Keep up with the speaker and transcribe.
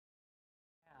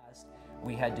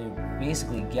we had to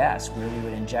basically guess where we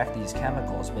would inject these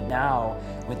chemicals, but now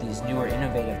with these newer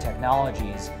innovative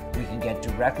technologies, we can get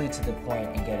directly to the point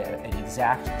and get an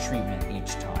exact treatment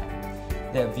each time.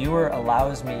 The viewer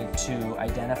allows me to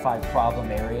identify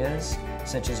problem areas,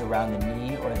 such as around the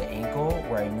knee or the ankle,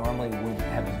 where I normally would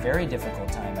have a very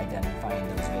difficult time identifying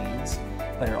those veins.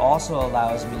 But it also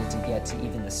allows me to get to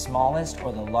even the smallest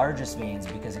or the largest veins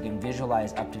because it can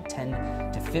visualize up to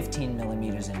 10 to 15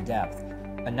 millimeters in depth.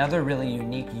 Another really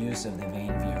unique use of the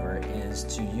VeinViewer is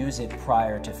to use it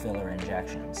prior to filler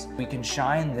injections. We can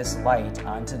shine this light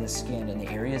onto the skin in the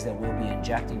areas that we'll be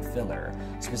injecting filler,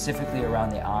 specifically around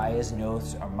the eyes,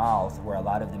 nose, or mouth, where a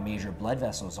lot of the major blood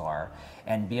vessels are,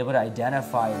 and be able to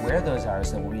identify where those are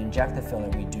so that when we inject the filler,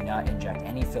 we do not inject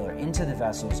any filler into the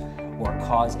vessels or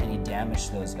cause any damage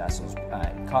to those vessels,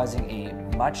 causing a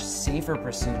much safer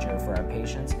procedure for our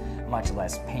patients, much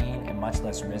less pain, and much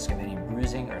less risk of any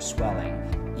bruising or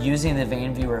swelling. Using the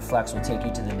VeinViewer Flex will take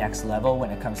you to the next level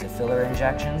when it comes to filler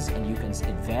injections, and you can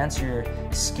advance your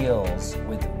skills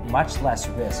with much less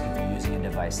risk if you're using a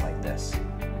device like this.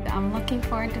 I'm looking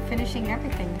forward to finishing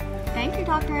everything. Thank you,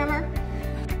 Dr. Hammer.